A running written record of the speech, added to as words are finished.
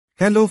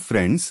Hello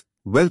friends,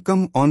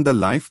 welcome on the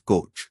Life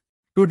Coach.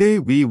 Today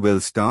we will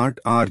start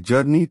our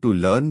journey to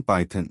learn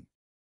Python.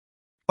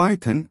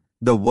 Python,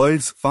 the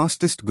world's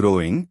fastest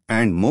growing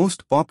and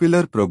most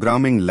popular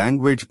programming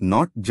language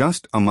not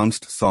just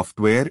amongst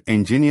software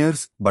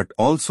engineers but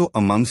also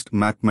amongst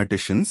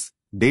mathematicians,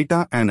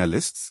 data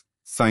analysts,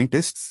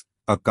 scientists,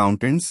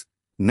 accountants,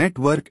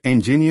 network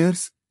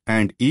engineers,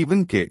 and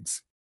even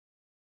kids.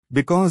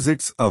 Because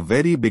it's a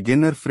very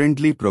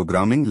beginner-friendly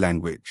programming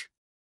language.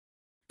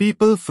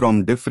 People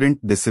from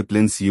different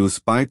disciplines use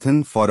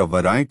Python for a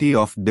variety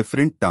of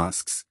different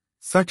tasks,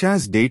 such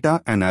as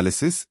data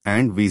analysis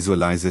and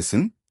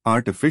visualization,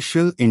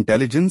 artificial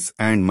intelligence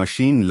and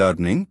machine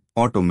learning,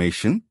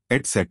 automation,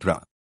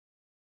 etc.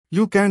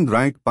 You can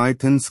write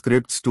Python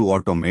scripts to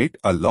automate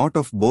a lot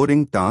of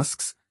boring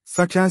tasks,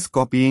 such as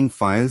copying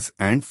files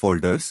and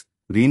folders,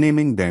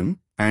 renaming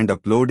them, and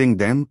uploading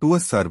them to a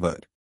server.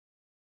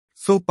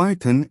 So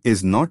Python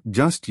is not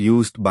just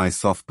used by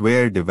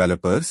software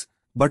developers,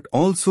 but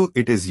also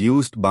it is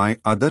used by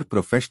other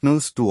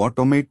professionals to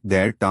automate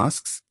their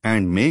tasks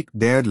and make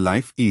their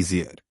life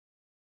easier.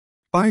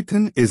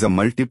 Python is a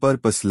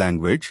multi-purpose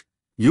language.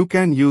 You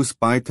can use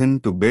Python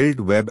to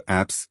build web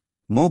apps,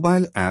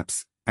 mobile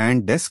apps,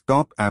 and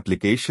desktop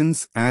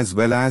applications as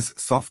well as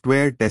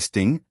software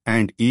testing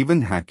and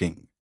even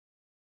hacking.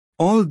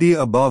 All the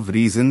above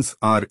reasons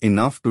are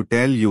enough to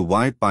tell you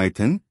why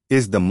Python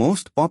is the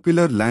most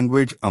popular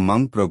language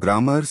among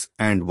programmers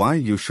and why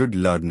you should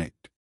learn it.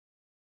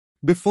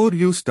 Before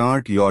you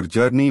start your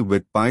journey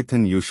with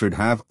Python, you should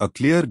have a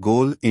clear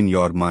goal in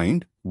your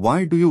mind.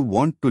 Why do you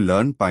want to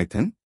learn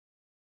Python?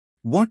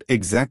 What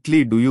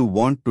exactly do you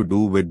want to do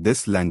with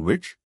this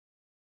language?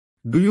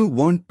 Do you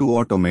want to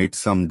automate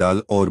some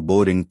dull or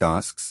boring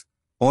tasks?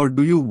 Or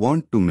do you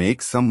want to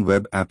make some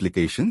web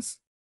applications?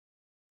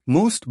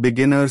 Most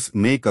beginners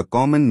make a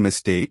common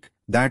mistake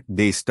that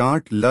they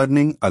start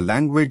learning a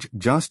language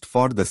just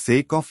for the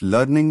sake of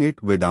learning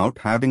it without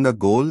having a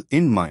goal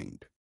in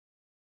mind.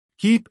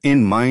 Keep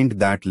in mind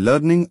that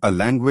learning a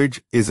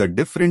language is a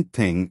different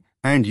thing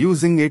and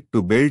using it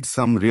to build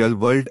some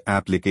real-world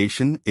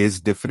application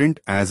is different.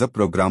 As a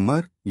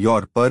programmer,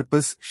 your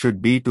purpose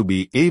should be to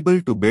be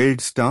able to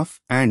build stuff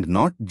and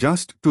not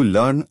just to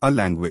learn a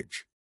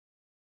language.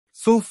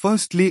 So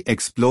firstly,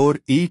 explore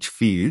each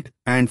field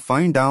and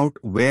find out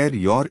where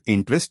your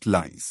interest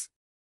lies.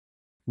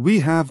 We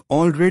have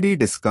already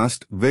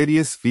discussed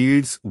various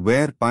fields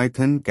where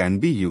Python can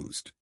be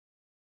used.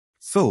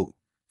 So,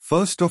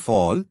 first of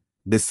all,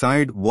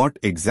 decide what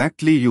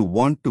exactly you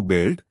want to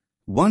build.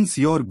 Once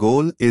your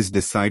goal is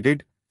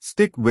decided,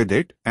 stick with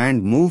it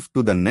and move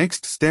to the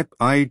next step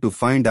to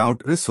find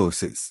out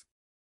resources.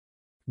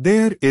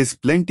 There is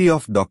plenty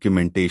of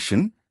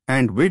documentation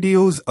and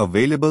videos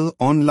available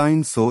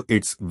online, so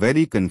it's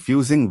very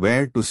confusing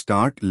where to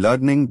start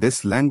learning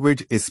this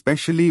language,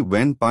 especially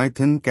when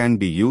Python can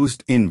be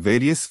used in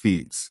various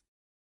fields.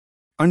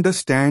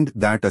 Understand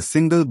that a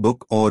single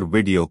book or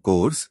video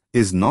course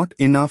is not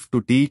enough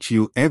to teach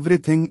you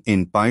everything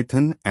in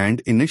Python, and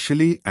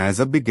initially as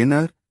a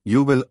beginner,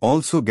 you will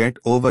also get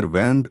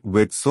overwhelmed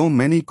with so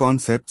many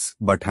concepts,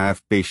 but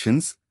have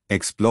patience,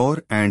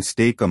 explore and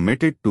stay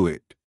committed to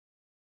it.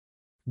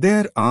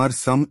 There are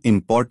some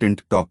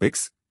important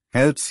topics,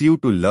 helps you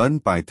to learn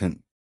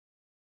Python.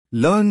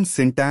 Learn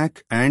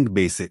syntax and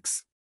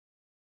basics.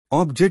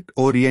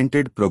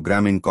 Object-oriented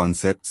programming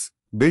concepts,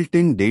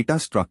 built-in data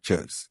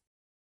structures.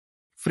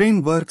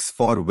 Frameworks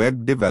for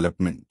web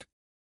development.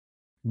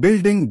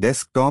 Building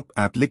desktop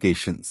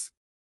applications.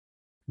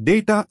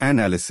 Data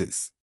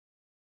analysis.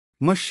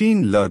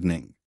 Machine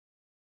learning.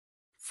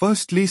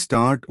 Firstly,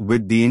 start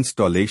with the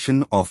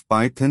installation of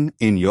Python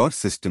in your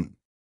system.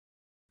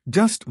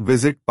 Just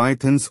visit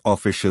Python's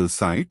official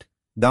site,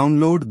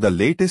 download the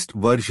latest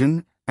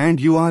version,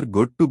 and you are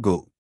good to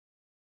go.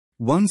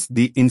 Once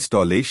the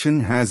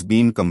installation has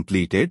been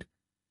completed,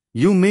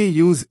 you may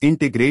use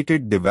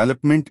Integrated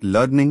Development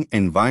Learning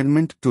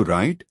Environment to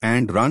write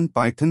and run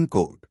Python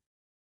code.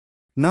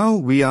 Now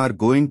we are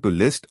going to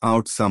list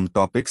out some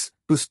topics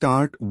to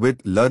start with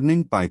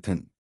learning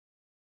Python.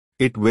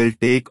 It will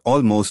take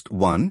almost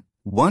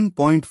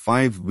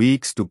 1.5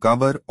 weeks to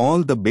cover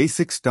all the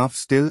basic stuff.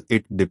 Still,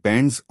 it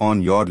depends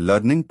on your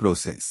learning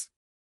process.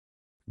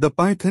 The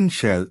Python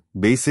shell,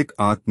 basic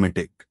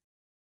arithmetic.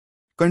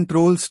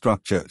 Control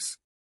structures.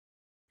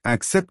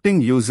 Accepting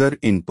user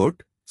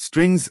input,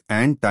 strings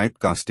and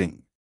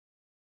typecasting.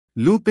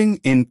 Looping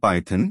in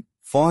Python,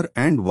 for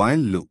and while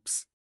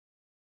loops.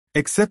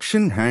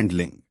 Exception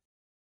handling.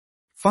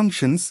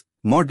 Functions,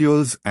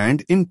 modules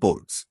and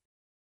imports.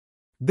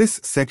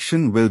 This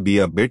section will be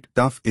a bit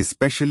tough,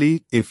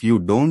 especially if you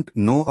don't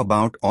know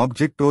about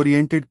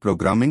object-oriented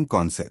programming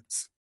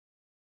concepts.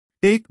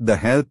 Take the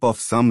help of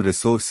some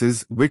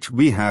resources which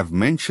we have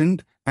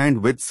mentioned,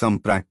 and with some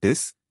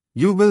practice,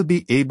 you will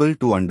be able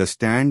to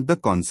understand the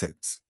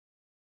concepts.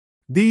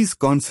 These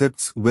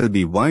concepts will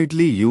be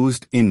widely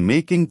used in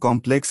making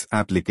complex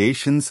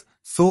applications,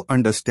 so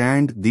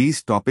understand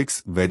these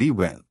topics very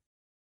well.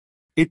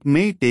 It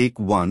may take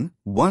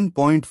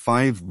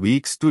 1.5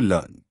 weeks to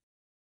learn.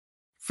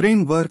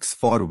 Frameworks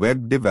for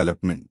web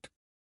development.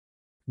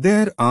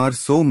 There are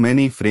so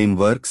many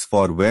frameworks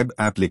for web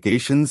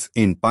applications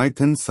in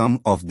Python. Some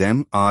of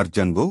them are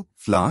Django,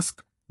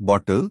 Flask,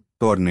 Bottle,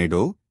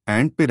 Tornado,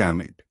 and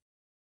Pyramid.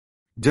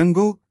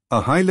 Django,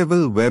 a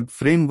high-level web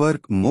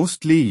framework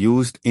mostly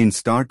used in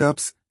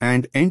startups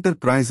and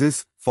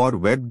enterprises for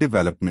web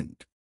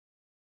development.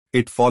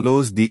 It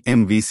follows the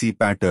MVC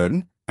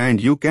pattern, and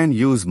you can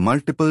use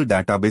multiple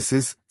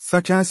databases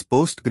such as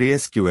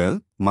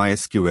PostgreSQL,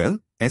 MySQL,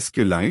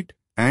 SQLite,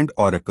 and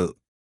Oracle.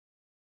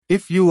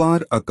 If you are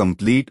a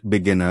complete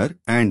beginner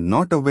and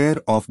not aware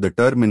of the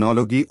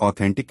terminology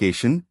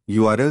authentication,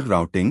 URL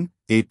routing,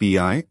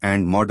 API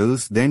and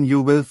models, then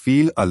you will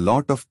feel a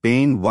lot of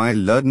pain while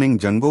learning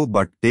Django.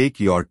 But take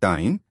your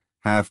time,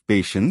 have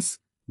patience,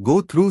 go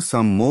through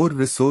some more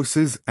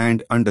resources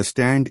and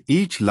understand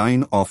each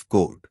line of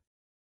code.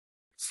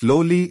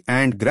 Slowly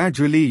and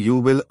gradually you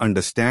will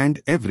understand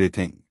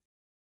everything.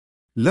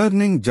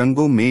 Learning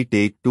Django may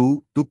take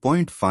 2 to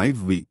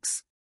 2.5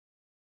 weeks.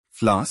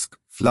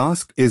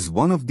 Flask is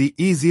one of the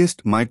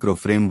easiest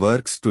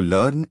micro-frameworks to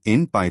learn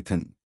in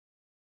Python.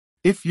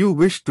 If you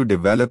wish to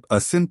develop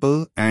a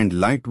simple and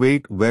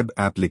lightweight web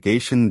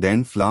application,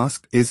 then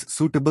Flask is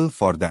suitable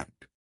for that.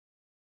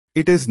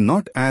 It is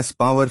not as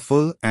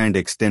powerful and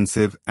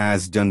extensive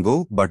as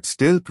Django but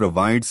still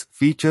provides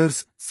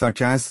features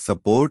such as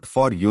support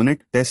for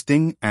unit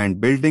testing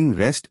and building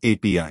REST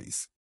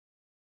APIs.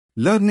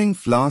 Learning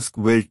Flask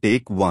will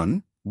take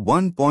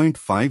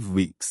 1.5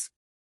 weeks.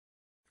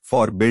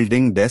 For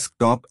building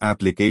desktop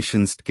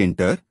applications,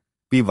 Tkinter,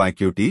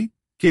 PyQt,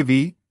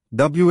 Kivy,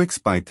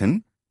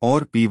 WXPython,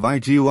 or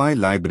PyGUI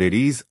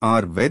libraries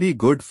are very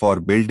good for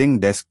building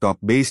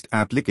desktop-based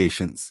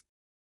applications.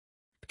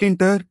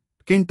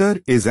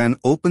 Tkinter is an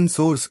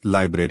open-source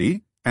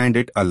library, and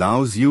it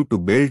allows you to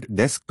build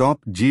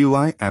desktop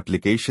GUI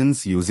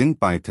applications using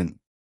Python.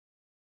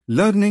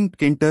 Learning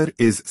Tkinter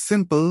is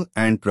simple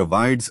and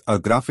provides a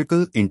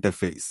graphical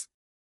interface.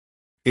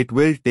 It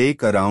will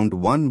take around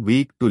 1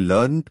 week to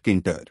learn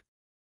Tkinter.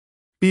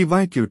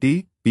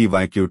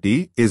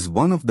 PyQt is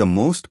one of the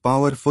most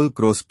powerful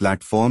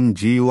cross-platform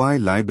GUI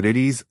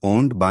libraries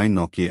owned by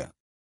Nokia.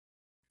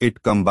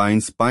 It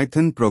combines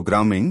Python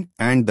programming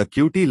and the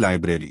Qt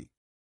library.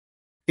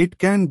 It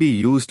can be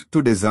used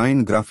to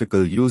design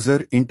graphical user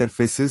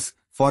interfaces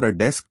for a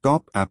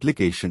desktop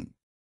application.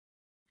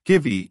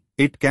 Kivy,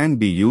 it can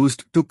be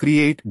used to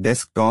create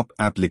desktop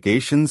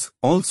applications.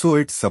 Also,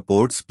 it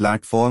supports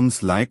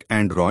platforms like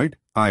Android,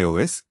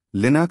 iOS,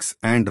 Linux,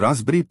 and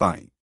Raspberry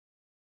Pi.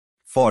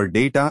 For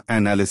data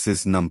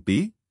analysis,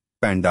 NumPy,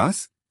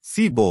 Pandas,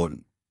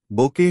 Seaborn,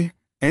 Bokeh,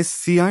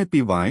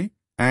 SCIPY,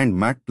 and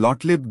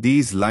Matplotlib.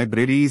 These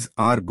libraries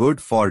are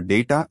good for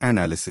data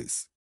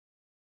analysis.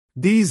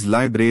 These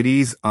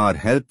libraries are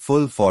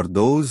helpful for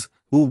those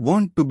who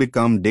want to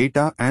become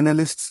data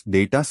analysts,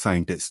 data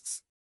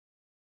scientists.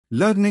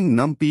 Learning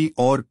NumPy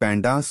or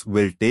Pandas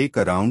will take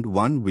around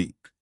 1 week.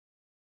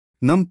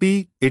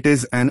 NumPy, it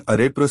is an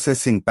array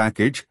processing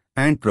package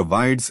and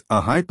provides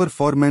a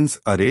high-performance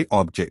array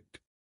object.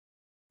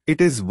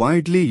 It is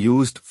widely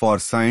used for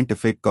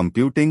scientific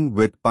computing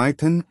with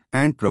Python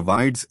and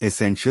provides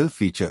essential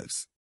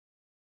features.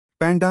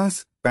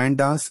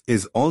 Pandas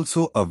is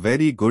also a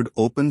very good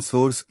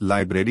open-source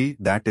library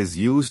that is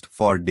used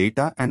for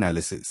data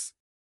analysis.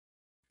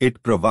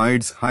 It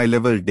provides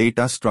high-level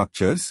data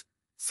structures,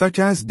 such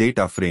as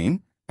data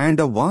frame, and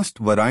a vast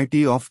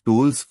variety of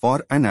tools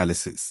for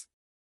analysis.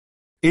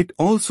 It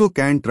also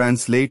can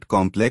translate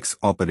complex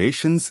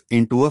operations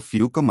into a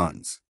few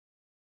commands.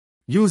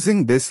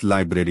 Using this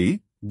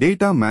library,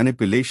 data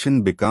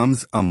manipulation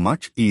becomes a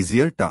much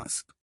easier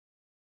task.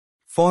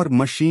 For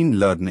machine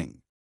learning,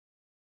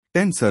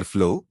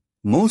 TensorFlow,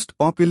 most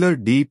popular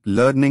deep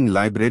learning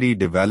library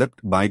developed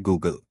by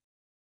Google.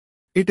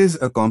 It is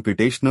a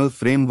computational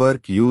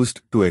framework used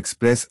to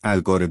express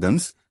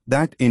algorithms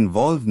that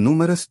involve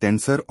numerous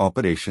tensor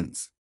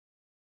operations.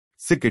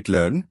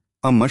 Scikit-learn,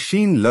 a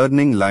machine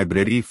learning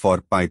library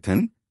for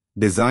Python,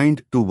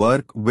 designed to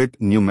work with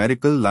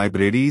numerical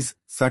libraries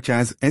such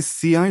as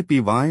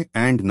SCIPY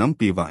and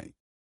NumPy.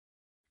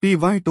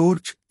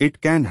 PyTorch,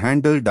 it can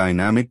handle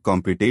dynamic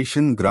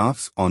computation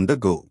graphs on the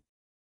go.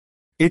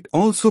 It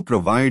also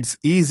provides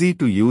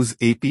easy-to-use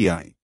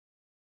API.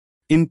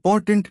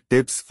 Important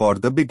tips for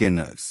the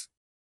beginners.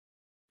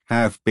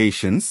 Have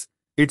patience.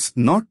 It's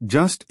not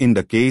just in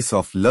the case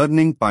of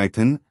learning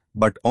Python,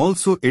 but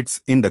also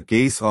it's in the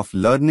case of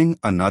learning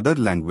another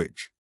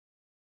language.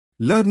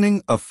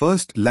 Learning a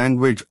first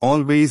language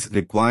always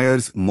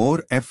requires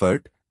more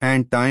effort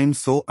and time,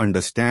 so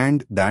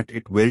understand that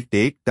it will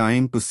take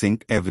time to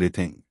sync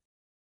everything.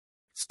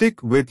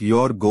 Stick with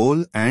your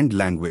goal and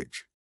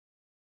language.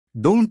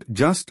 Don't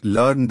just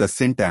learn the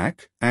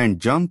syntax and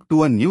jump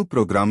to a new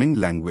programming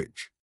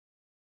language.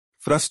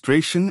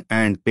 Frustration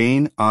and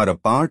pain are a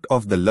part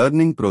of the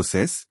learning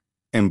process.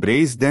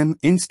 Embrace them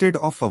instead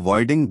of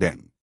avoiding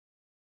them.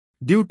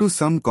 Due to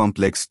some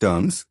complex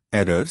terms,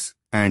 errors,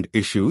 and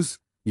issues,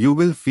 you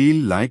will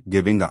feel like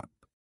giving up.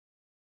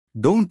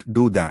 Don't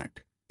do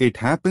that. It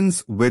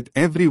happens with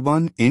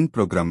everyone in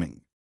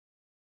programming.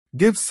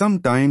 Give some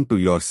time to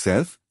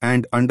yourself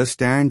and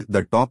understand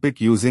the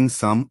topic using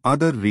some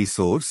other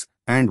resource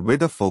and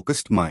with a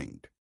focused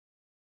mind.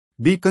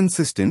 Be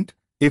consistent.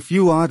 If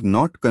you are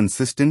not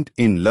consistent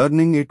in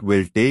learning, it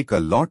will take a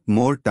lot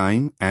more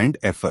time and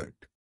effort.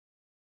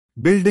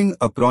 Building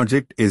a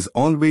project is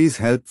always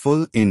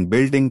helpful in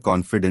building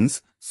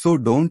confidence, so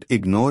don't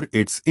ignore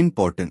its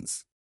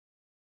importance.